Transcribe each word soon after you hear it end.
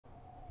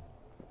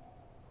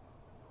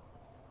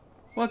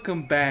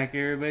Welcome back,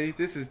 everybody.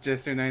 This is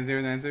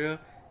Jester9090,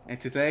 and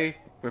today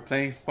we're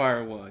playing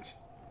Firewatch.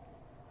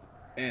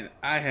 And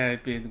I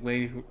had been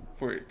waiting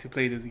for to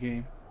play this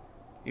game,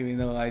 even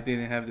though I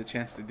didn't have the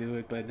chance to do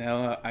it, but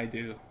now I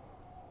do.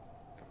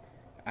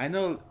 I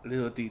know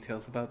little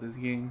details about this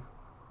game.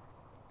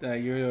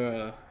 That you're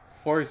a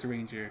forest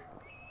ranger.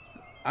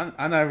 I'm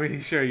not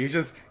really sure. You're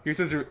just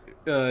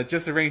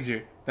a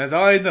ranger. That's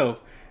all I know.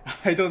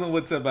 I don't know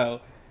what's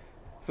about.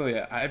 So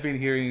yeah, I've been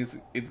hearing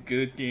it's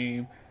good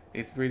game.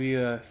 It's really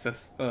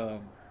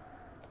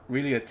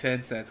really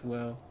intense as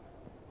well.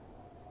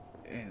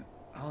 And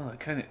I don't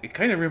know, it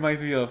kind of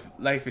reminds me of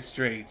Life is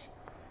Strange.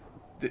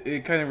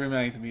 It kind of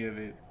reminds me of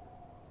it.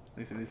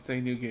 Listen, let's play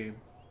a new game.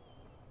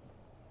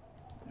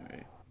 All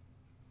right.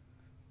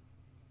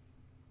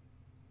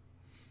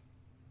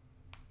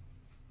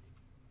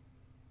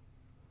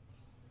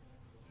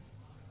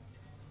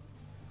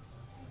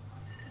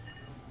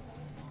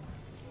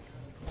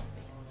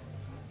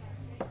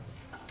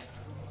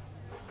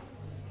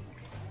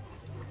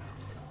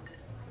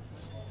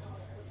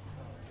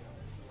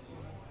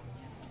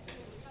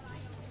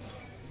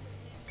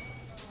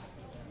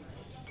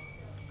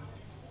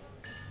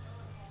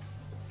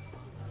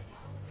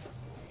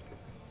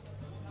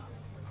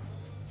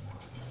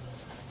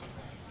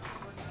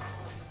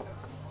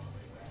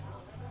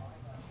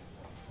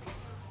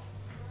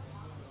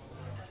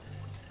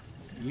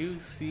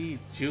 You see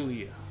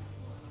Julia.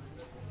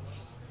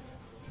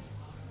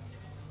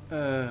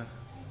 Uh,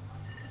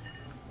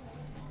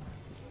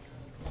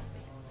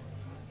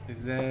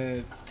 is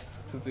that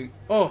something?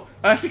 Oh,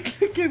 I have to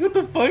click it. What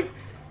the fuck?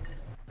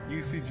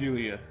 You see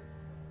Julia.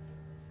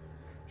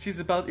 She's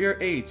about your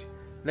age,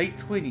 late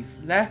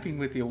 20s, laughing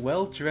with your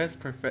well-dressed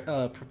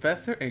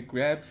professor and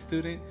grad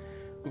student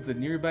with the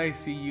nearby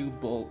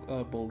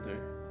boulder.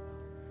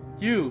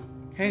 You,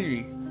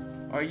 Henry,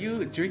 are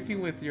you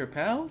drinking with your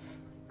pals?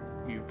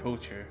 You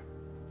approach her.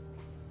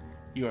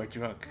 You are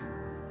drunk.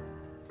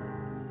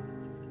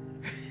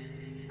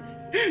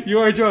 You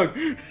are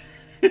drunk.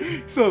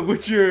 So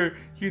what's your,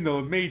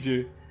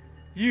 major?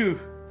 You're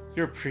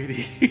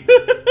pretty.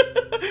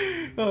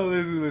 Oh,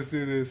 let's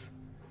do this.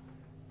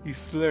 You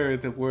slur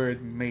the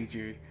word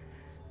major,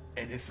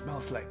 and it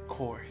smells like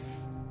coarse.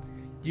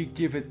 You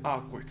give an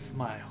awkward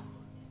smile.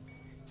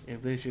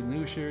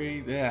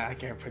 Evolutionary, I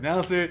can't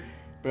pronounce it.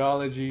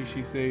 Biology,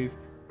 she says,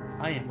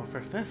 I am a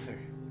professor.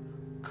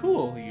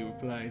 Cool, you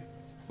replied.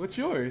 What's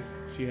yours?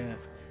 She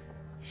asked.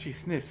 She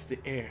sniffs the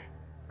air.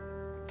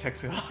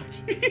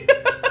 Toxicology.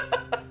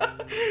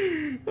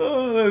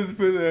 Oh, let's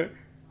put that.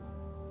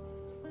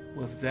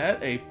 Was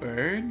that a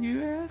burn,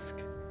 you ask?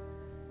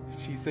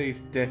 She says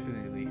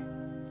definitely.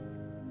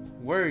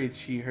 Worried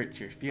she hurt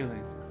your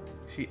feelings,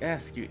 she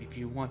asks you if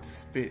you want to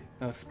split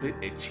a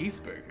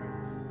cheeseburger.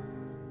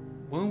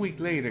 1 week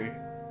later,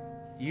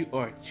 you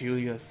are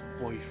Julia's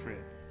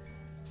boyfriend.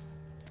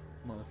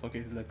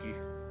 Motherfucker is lucky.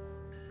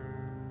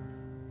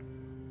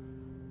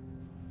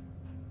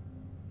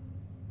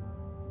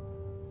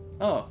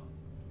 Oh,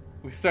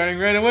 we're starting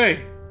right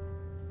away.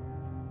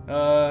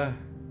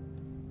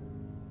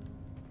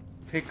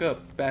 Pick up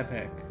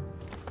backpack.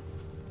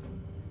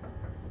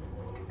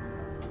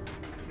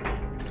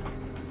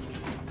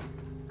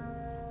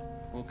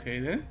 Okay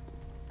then.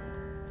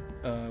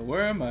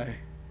 Where am I?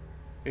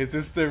 Is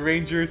this the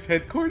Rangers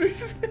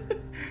headquarters?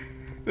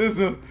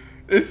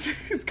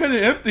 It's kind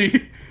of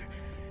empty.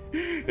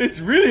 It's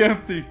really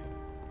empty.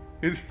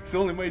 It's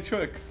only my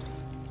truck.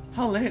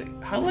 How late?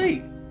 How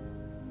late?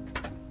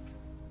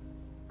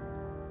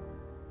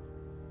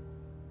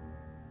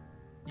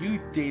 You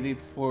dated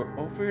for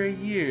over a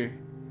year.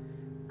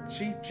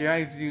 She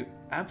drives you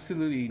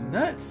absolutely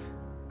nuts.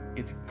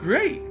 It's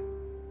great.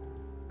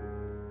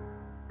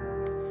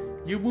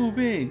 You move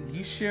in.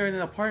 You share an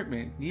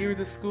apartment near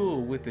the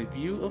school with a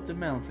view of the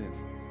mountains.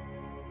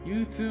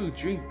 You two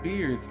drink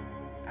beers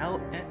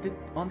out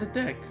on the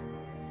deck.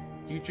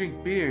 You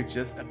drink beer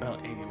just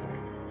about anywhere.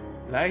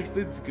 Life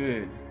is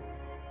good.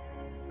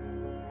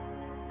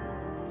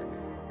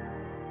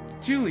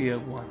 Julia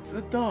wants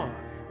a dog.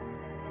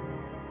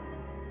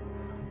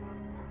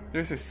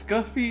 There's a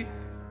scuffy,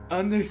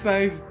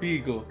 undersized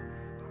beagle.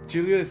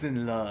 Julia is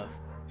in love.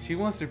 She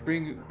wants to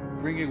bring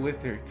it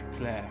with her to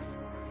class.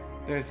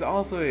 There's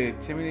also an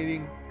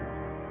intimidating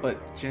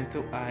but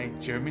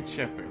gentle-eyed German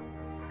Shepherd.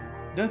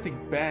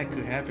 Nothing bad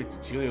could happen to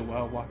Julia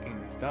while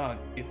walking this dog.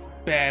 It's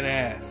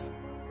badass.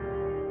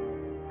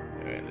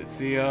 Alright, let's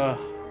see,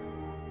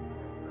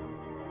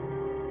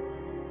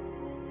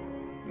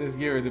 let's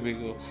get rid of the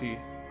beagle.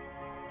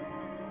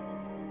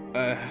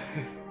 Yeah,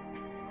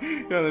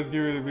 let's get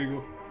rid of the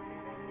beagle.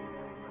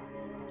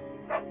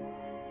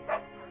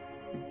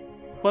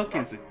 Buck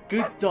is a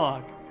good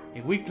dog.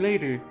 A week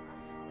later,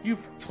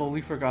 you've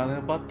totally forgotten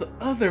about the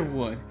other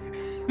one.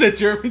 The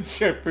German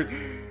Shepherd.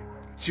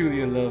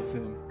 Julia loves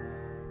him.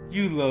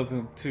 You love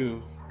him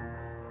too.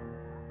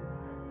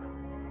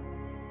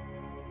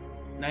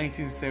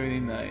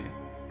 1979.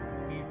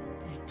 You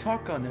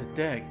talk on the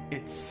deck.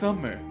 It's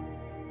summer.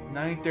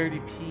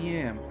 9:30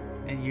 p.m.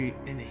 and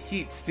the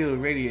heat still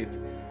radiates.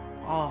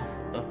 off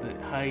of the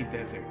high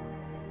desert.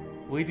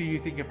 What do you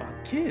think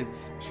about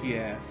kids? She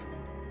asked.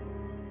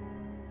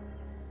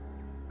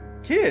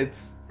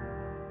 Kids?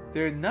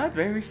 They're not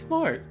very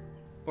smart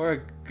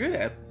or good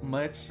at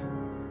much.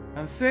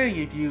 I'm saying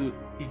if you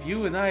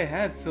and I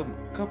had some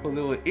couple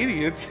little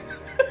idiots,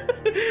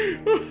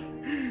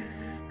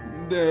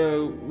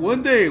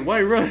 one day,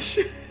 why rush?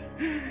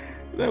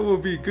 That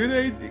would be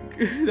good.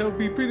 That would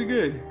be pretty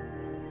good.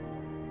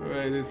 All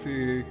right, let's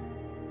see.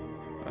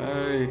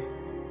 I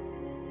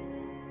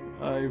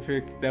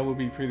pick that would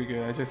be pretty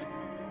good.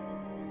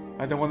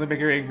 I don't want to make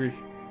her angry.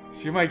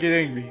 She might get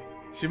angry.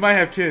 She might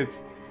have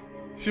kids.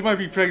 She might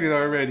be pregnant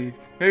already.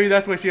 Maybe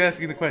that's why she's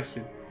asking the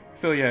question.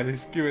 So yeah,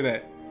 let's give her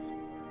that.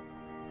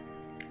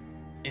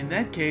 In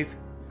that case,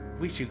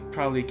 we should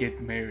probably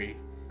get married.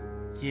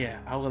 Yeah,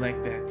 I would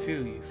like that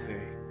too, you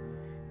say.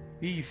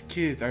 These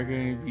kids are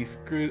going to be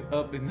screwed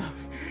up enough.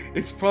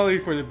 It's probably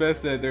for the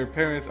best that their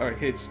parents are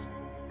hitched.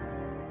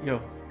 Yo,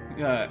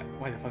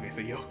 why the fuck I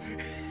say yo?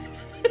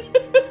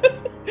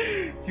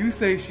 You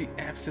say she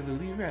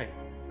absolutely right.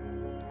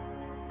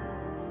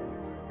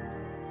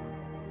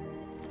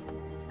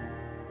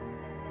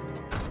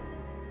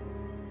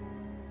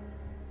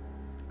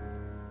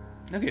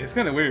 Okay, it's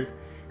kind of weird.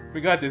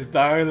 We got this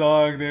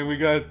dialogue, then we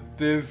got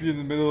this in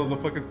the middle of the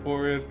fucking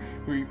forest.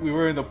 We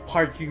were in the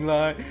parking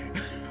lot.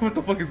 What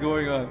the fuck is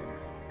going on?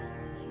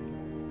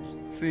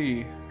 Let's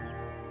see.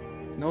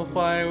 No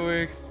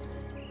fireworks.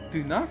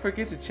 Do not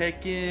forget to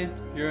check in.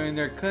 You're in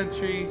their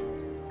country.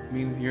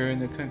 Means you're in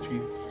the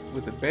country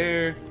with a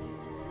bear.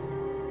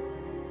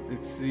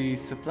 Let's see.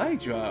 Supply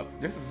drop.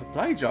 There's a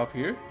supply drop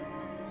here.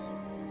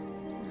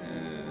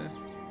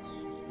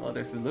 Oh,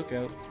 there's the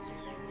lookout.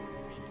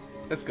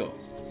 Let's go.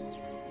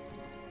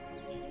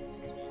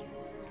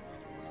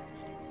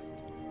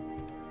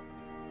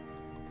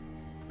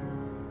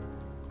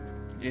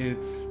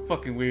 It's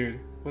fucking weird.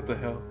 What the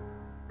hell?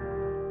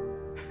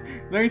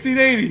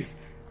 1980s!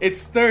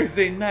 It's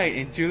Thursday night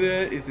and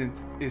Julia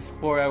is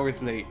 4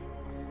 hours late.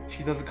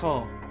 She doesn't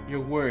call.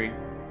 You're worried.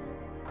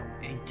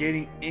 And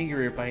getting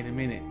angrier by the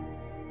minute.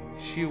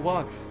 She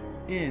walks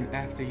in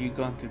after you've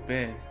gone to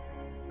bed.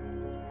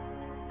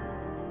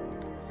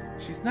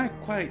 She's not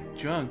quite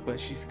drunk, but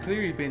she's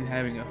clearly been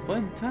having a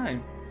fun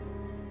time.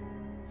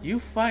 You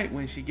fight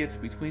when she gets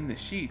between the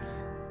sheets.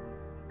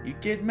 You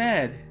get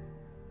mad.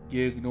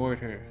 You ignored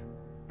her.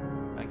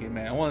 I get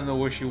mad. I want to know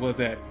where she was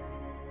at.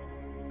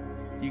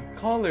 You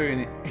call her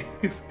and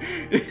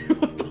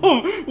what the?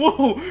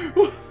 Whoa!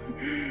 Whoa!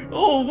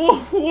 Oh, whoa!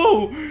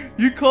 Whoa!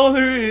 You call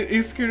her an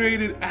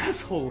insecurated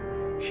asshole.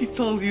 She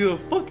tells you to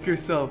fuck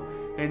yourself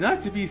and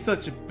not to be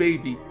such a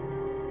baby.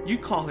 You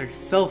call her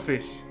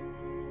selfish.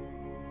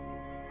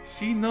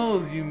 She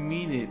knows you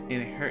mean it and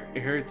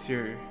it hurts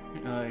her.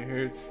 It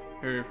hurts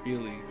her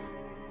feelings.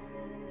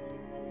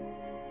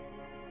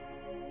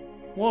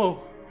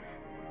 Whoa!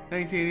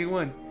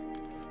 1981.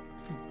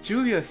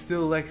 Julia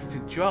still likes to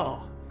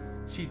draw.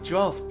 She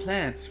draws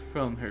plants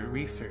from her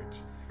research.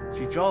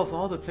 She draws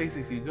all the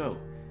places you go.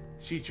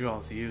 She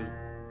draws you.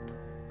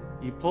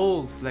 You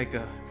pose like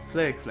a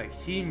flex like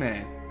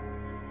He-Man.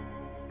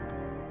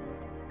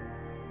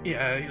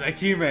 Yeah, like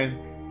He-Man.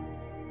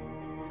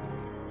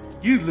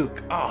 You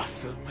look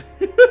awesome.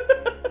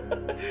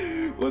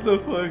 What the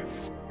fuck?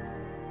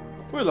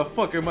 Where the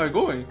fuck am I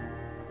going?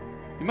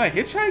 Am I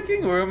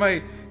hitchhiking or am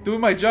I doing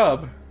my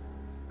job?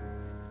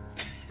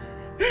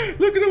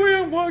 Look at the way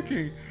I'm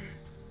walking.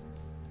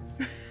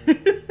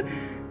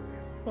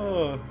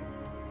 Oh.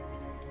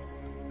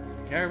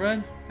 Can I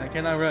run? I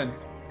cannot run.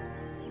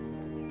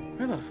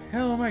 Where the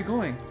hell am I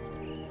going?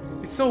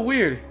 It's so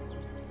weird.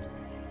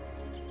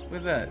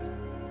 What's that?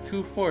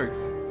 2 forks.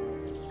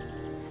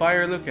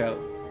 Fire lookout.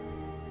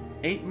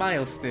 8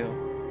 miles still.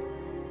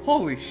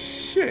 Holy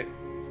shit.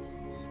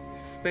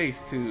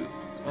 Space to...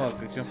 Oh, I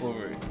could jump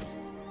over it.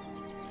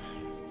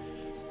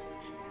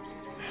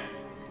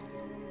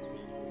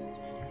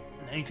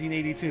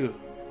 (1982).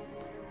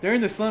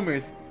 During the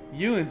summers,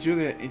 you and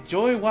Julia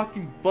enjoy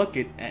walking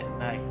bucket at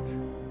night.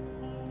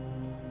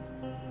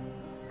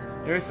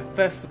 There is a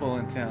festival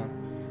in town.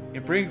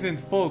 It brings in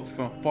folks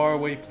from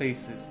faraway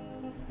places.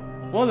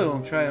 One of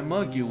them try to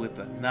mug you with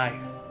a knife.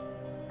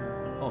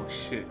 Oh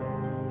shit.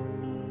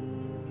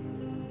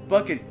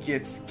 Bucket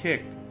gets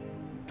kicked.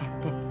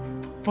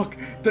 Fuck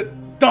the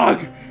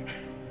dog!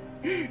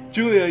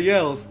 Julia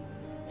yells.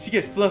 She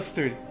gets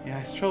flustered and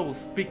has trouble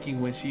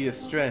speaking when she is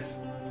stressed.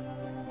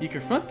 You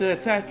confront the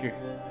attacker.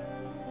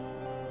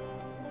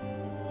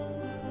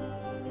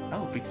 I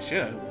will beat the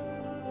shit out of him.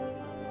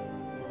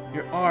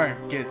 Your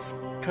arm gets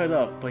cut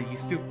up, but you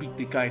still beat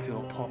the guy to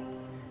a pulp.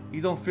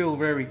 You don't feel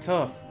very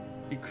tough.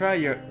 You cry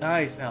your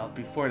eyes out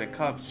before the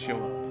cops show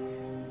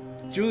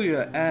up.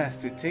 Julia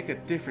asks to take a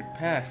different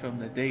path from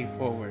the day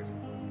forward.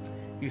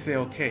 You say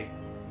okay.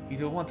 You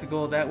don't want to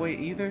go that way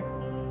either?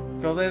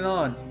 From then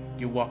on,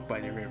 you walk by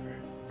the river.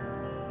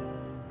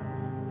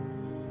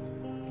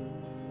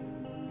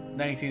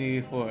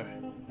 1984.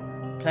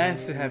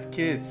 Plans to have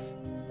kids.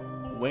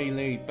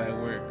 Waylaid by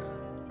work.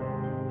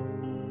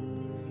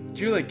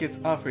 Julia gets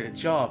offered a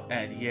job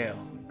at Yale.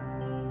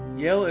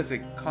 Yale is a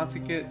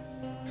consequent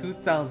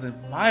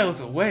 2,000 miles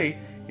away.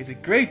 It's a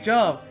great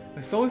job,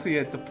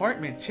 associate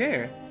department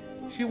chair.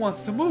 She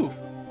wants to move.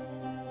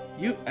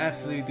 You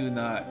absolutely do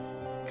not.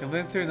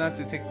 Convince her not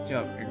to take the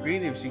job.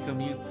 Agreed if she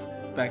commutes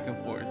back and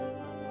forth.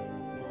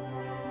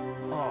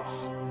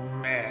 Oh,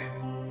 man.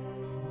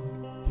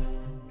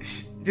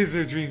 This is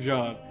her dream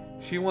job.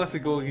 She wants to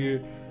go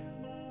here.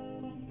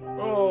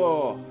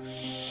 Oh,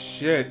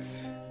 shit.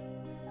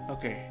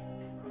 Okay.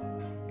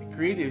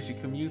 Agreed if she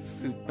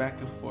commutes to back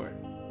and forth.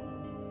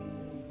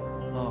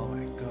 Oh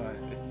my god.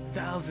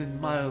 1,000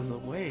 miles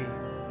away.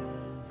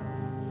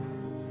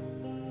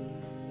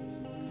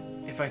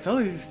 If I tell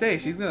her to stay,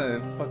 she's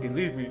gonna fucking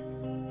leave me.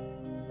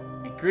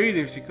 Agreed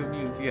if she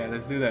commutes. Yeah,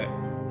 let's do that.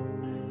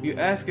 You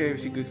ask her if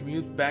she could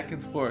commute back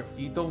and forth.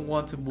 You don't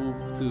want to move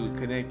to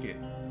Connecticut.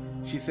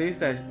 She says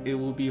that it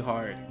will be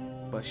hard,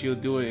 but she'll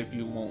do it if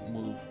you won't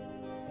move.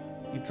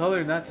 You tell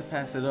her not to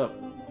pass it up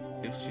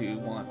if she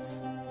wants.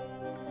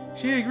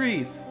 She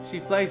agrees. She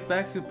flies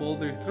back to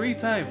Boulder 3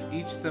 times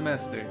each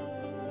semester.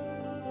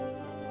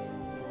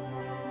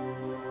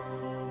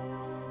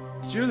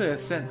 Julia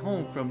is sent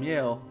home from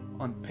Yale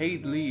on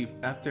paid leave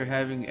after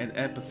having an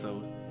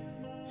episode.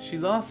 She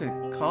lost a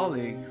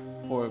colleague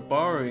for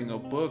borrowing a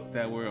book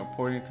that were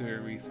important to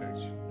her research.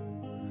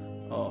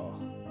 Oh.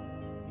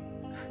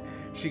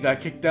 She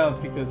got kicked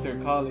out because her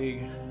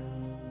colleague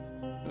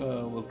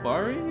was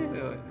borrowing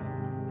it?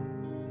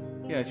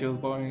 Yeah, she was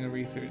borrowing her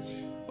research.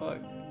 Fuck.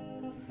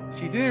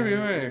 She didn't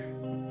remember.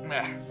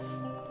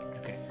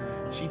 Okay.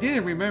 She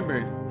didn't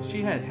remember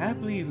she had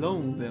happily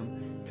loaned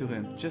them to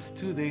him just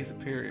 2 days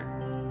apart.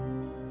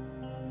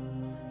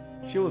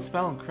 She was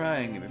found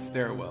crying in a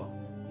stairwell.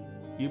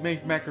 You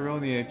make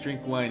macaroni and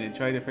drink wine and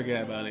try to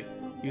forget about it.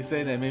 You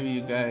say that maybe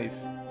you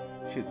guys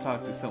should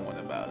talk to someone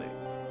about it.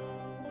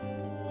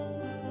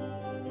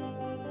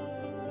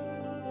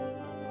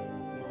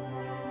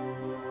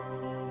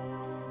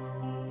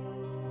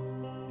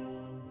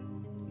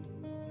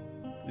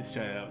 Let's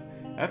try it out.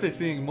 After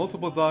seeing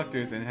multiple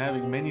doctors and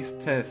having many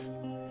tests,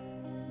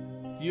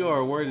 you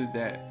are worried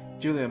that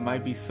Julia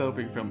might be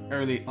suffering from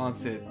early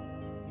onset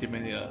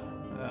dementia.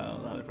 I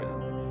don't know how to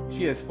pronounce it.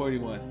 She is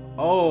 41.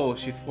 Oh,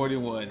 she's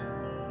 41.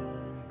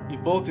 You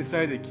both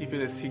decided to keep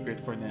it a secret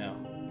for now.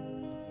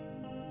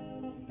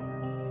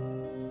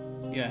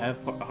 Yeah, I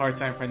have a hard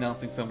time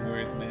pronouncing some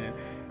words, man.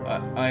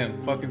 I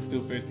am fucking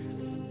stupid.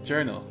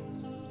 Journal.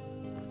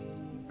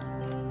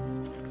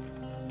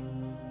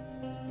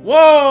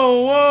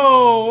 Whoa,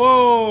 whoa,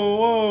 whoa,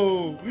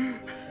 whoa!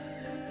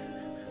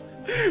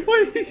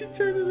 Why did you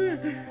turn it there?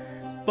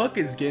 Buck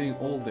is getting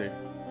older.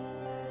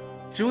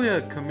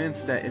 Julia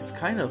comments that it's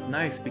kind of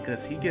nice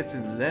because he gets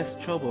in less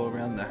trouble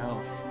around the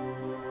house.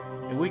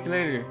 A week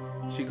later,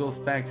 she goes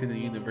back to the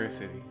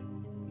university.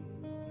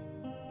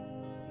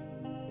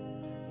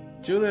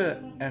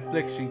 Julia's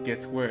affliction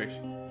gets worse.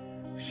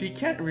 She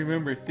can't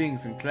remember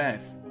things in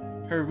class.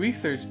 Her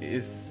research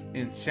is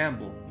in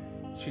shambles.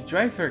 She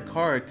drives her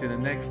car to the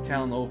next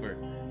town over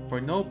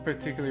for no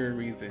particular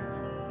reasons,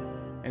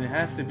 and it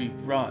has to be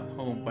brought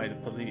home by the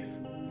police.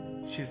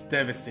 She's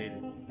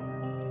devastated.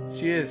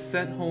 She is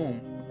sent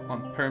home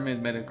on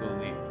permanent medical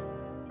leave.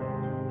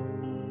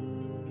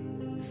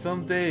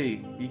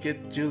 Someday you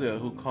get Julia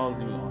who calls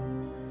you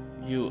on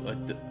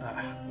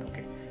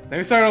okay. Let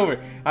me start over.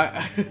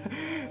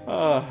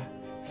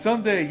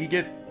 Someday you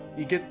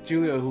get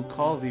Julia who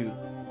calls you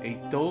a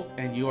dope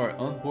and you are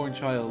unborn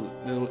child,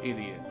 little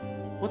idiot.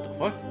 What the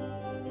fuck?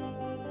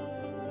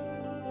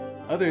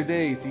 Other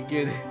days you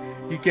get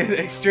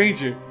a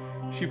stranger.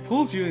 She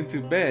pulls you into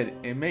bed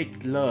and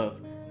make love.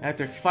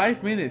 After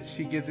 5 minutes,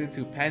 she gets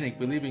into panic,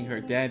 believing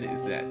her dad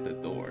is at the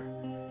door.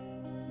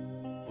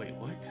 Wait,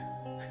 what?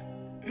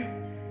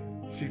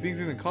 She thinks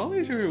in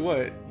college or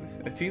what?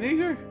 A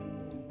teenager?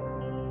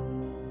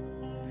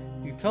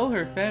 You tell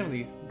her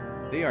family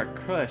they are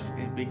crushed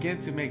and begin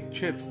to make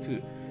trips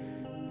to...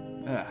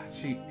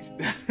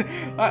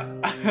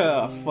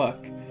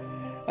 fuck.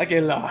 I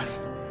get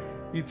lost.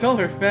 You tell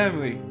her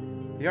family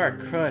they are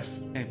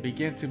crushed and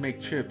begin to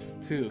make trips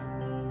to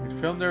and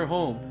from their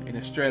home in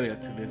Australia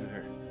to visit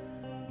her.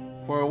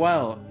 For a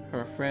while,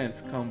 her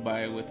friends come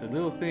by with the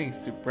little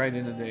things to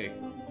brighten the day.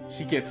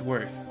 She gets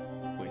worse.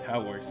 Wait,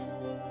 how worse?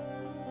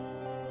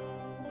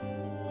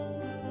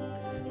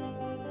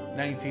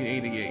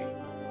 1988.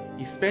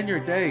 You spend your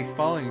days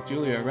following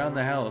Julia around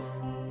the house.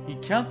 You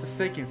count the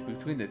seconds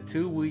between the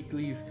 2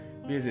 weekly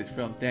visits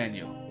from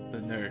Daniel, the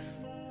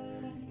nurse.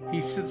 He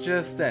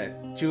suggests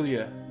that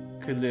Julia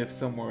could live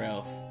somewhere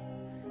else.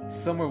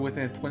 Somewhere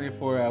within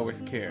 24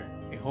 hours care.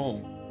 A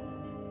home.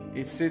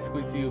 It sits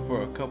with you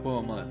for a couple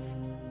of months.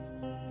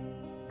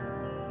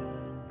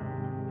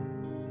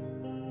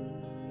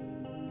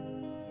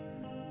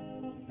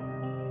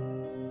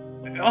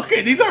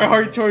 Okay, these are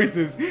hard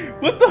choices.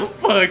 What the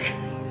fuck?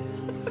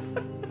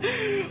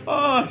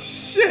 Oh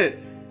shit.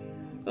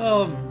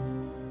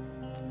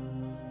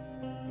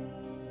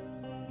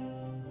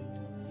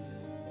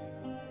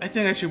 I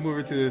think I should move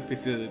her to the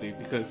facility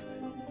because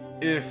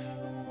if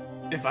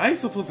if I'm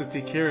supposed to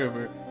take care of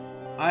her,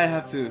 I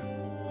have to.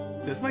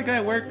 Does my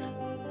guy work?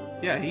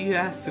 Yeah, he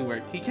has to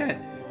work. He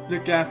can't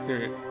look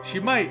after her. She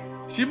might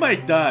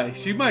die.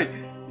 She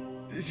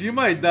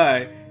might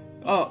die.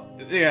 Oh,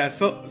 yeah,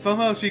 so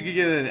somehow she could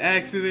get in an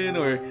accident,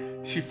 or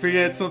she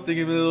forgets something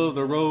in the middle of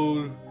the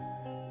road,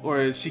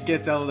 or she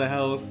gets out of the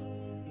house.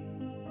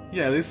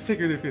 Yeah, let's take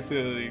her to the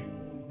facility.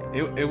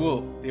 They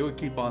will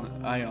keep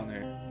an eye on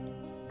her.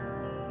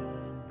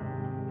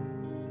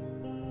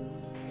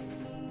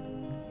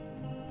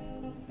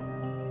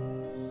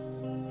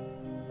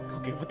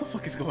 Okay, what the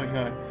fuck is going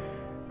on?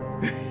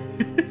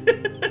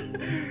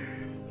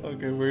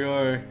 Okay, we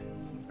are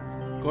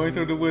going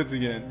through the woods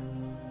again.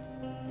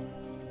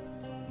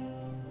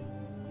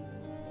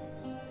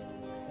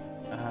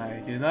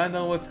 I do not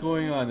know what's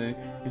going on.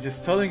 He's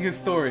just telling his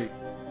story.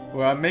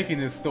 Or I'm making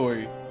his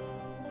story.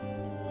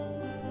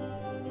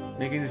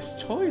 Making his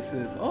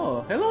choices.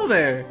 Oh, hello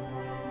there.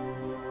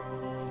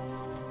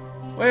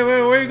 Wait,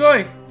 where are you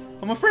going?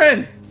 I'm a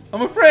friend.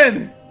 I'm a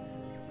friend.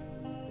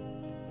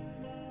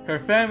 Her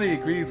family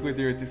agrees with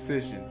your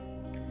decision.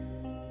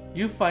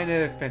 You find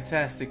it a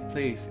fantastic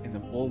place in the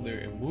boulder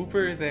and move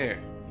her there.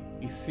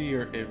 You see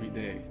her every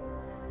day.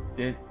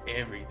 Then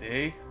every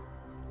day?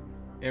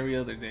 Every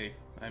other day,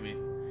 I mean.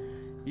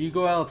 You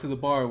go out to the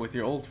bar with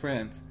your old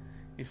friends.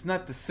 It's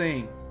not the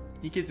same.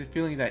 You get the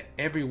feeling that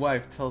every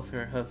wife tells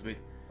her husband,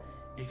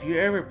 if you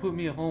ever put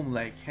me home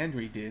like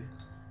Henry did,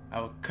 I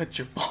will cut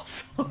your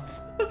balls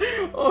off.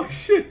 Oh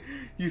shit!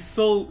 You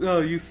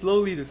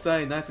slowly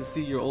decide not to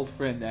see your old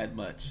friend that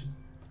much.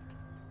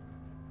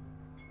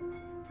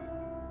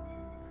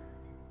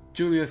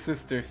 Julia's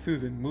sister,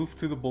 Susan, moved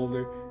to the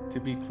boulder to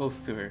be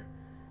close to her.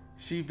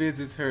 She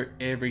visits her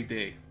every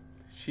day.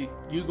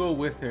 You go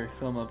with her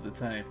some of the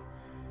time.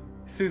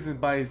 Susan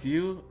buys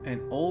you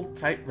an old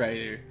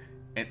typewriter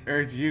and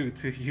urges you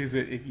to use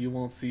it if you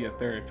won't see a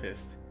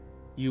therapist.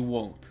 You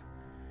won't.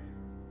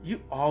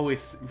 You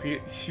always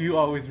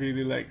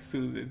really like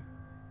Susan.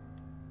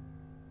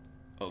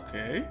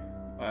 Okay.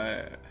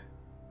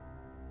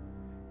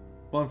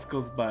 Months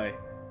goes by.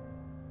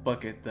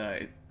 Bucket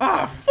died.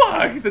 Ah,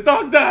 fuck! The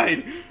dog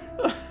died!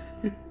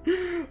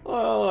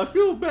 Oh, I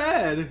feel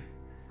bad.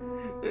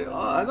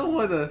 I don't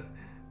wanna...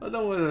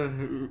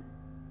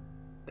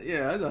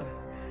 Yeah,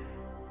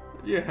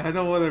 I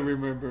don't wanna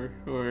remember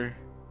or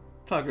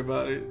talk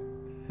about it.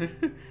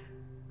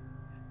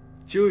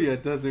 Julia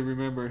doesn't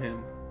remember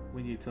him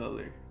when you tell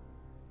her.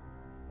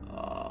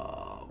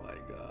 Oh my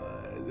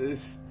god,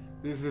 this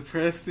is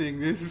depressing.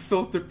 This is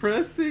so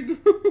depressing.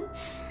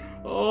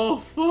 Oh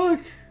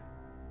fuck.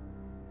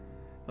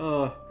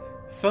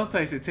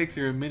 Sometimes it takes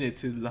her a minute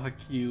to lock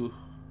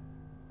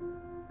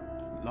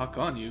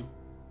on you.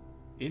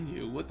 In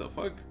you? What the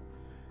fuck?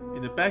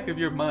 In the back of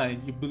your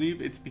mind, you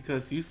believe it's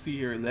because you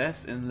see her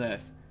less and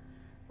less.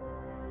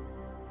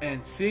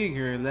 And seeing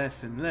her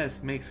less and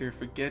less makes her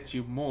forget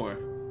you more,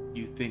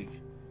 you think.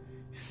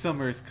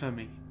 Summer is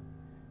coming.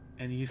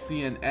 And you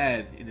see an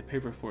ad in the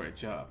paper for a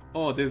job.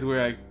 Oh, this is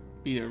where I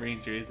be a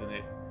ranger, isn't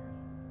it?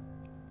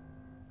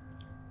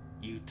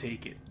 You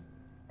take it.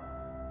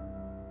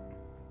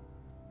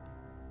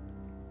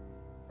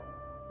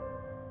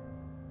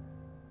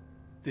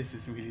 This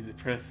is really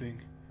depressing.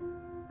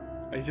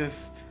 It's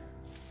just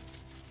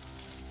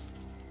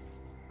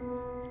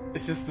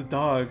the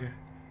dog.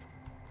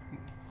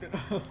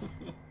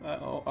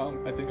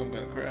 I think I'm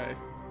gonna cry.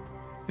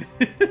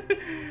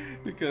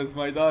 Because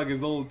my dog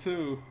is old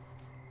too.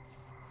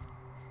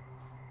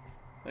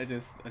 I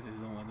just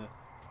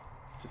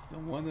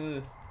don't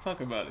wanna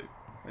talk about it.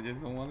 I just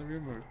don't wanna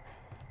remember.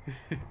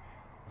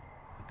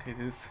 Okay,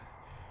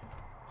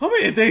 how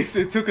many days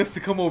it took us to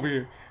come over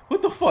here?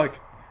 What the fuck?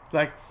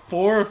 Like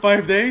 4 or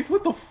 5 days?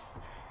 What the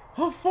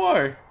how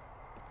far?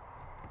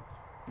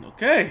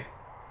 Okay.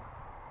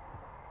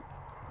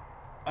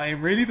 I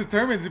am really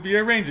determined to be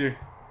a ranger.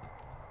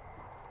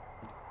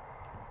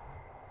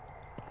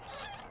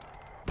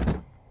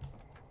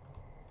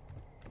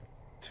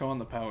 Turn on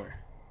the power.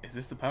 Is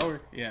this the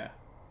power? Yeah.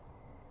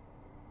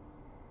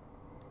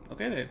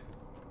 Okay then.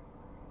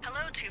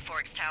 Hello, Two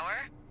Forks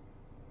Tower.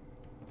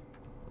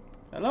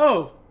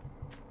 Hello!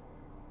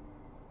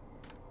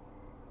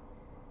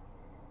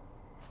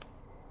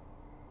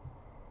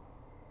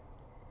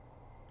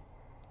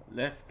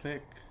 Left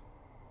click.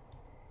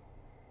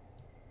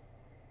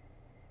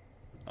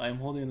 I'm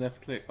holding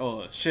left click.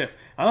 Oh, shift.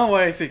 I don't know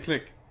why I say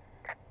click.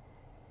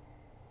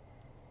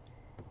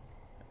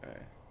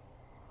 Alright.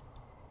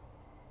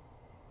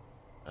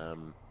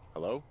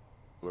 Hello?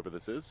 Whoever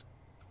this is?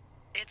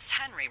 It's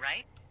Henry,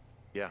 right?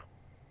 Yeah.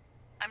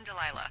 I'm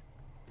Delilah.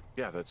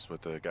 Yeah, that's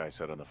what the guy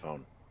said on the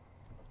phone.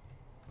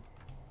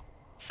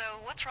 So,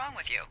 what's wrong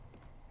with you?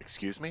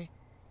 Excuse me?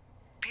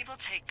 People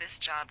take this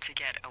job to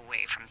get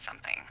away from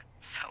something.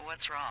 So,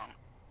 what's wrong?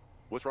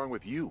 What's wrong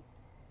with you?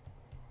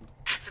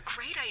 That's a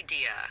great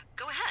idea.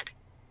 Go ahead.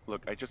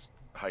 Look, I just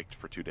hiked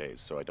for 2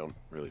 days, so I don't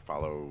really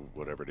follow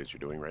whatever it is you're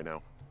doing right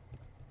now.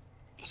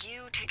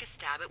 You take a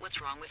stab at what's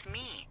wrong with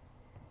me.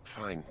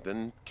 Fine,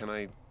 then can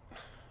I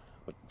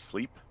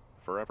sleep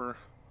forever?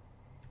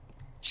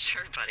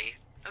 Sure, buddy.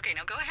 Okay,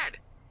 now go ahead.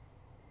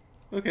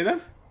 Okay,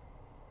 that's...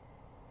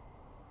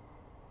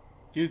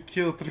 You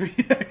kill 3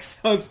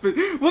 ex-husbands.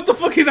 What the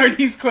fuck are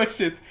these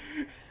questions?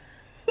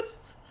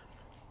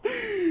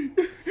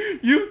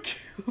 You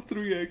kill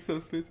 3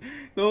 ex-husbands.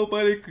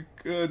 Nobody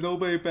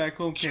back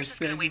home You're can just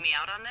gonna stand wait you. me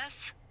out on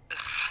this? Ugh,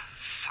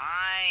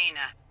 fine.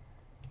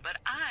 But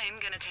I'm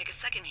gonna take a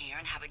second here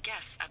and have a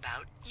guess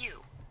about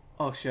you.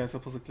 Oh shit, I'm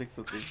supposed to click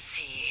something. Let's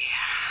see.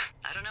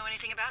 I don't know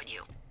anything about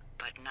you,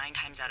 but 9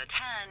 times out of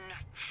 10,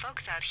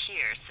 folks out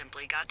here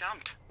simply got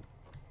dumped.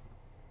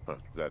 Huh,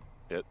 is that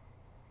it?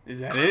 Is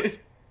that it?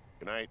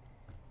 Good night.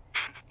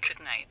 Good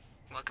night.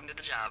 Welcome to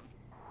the job.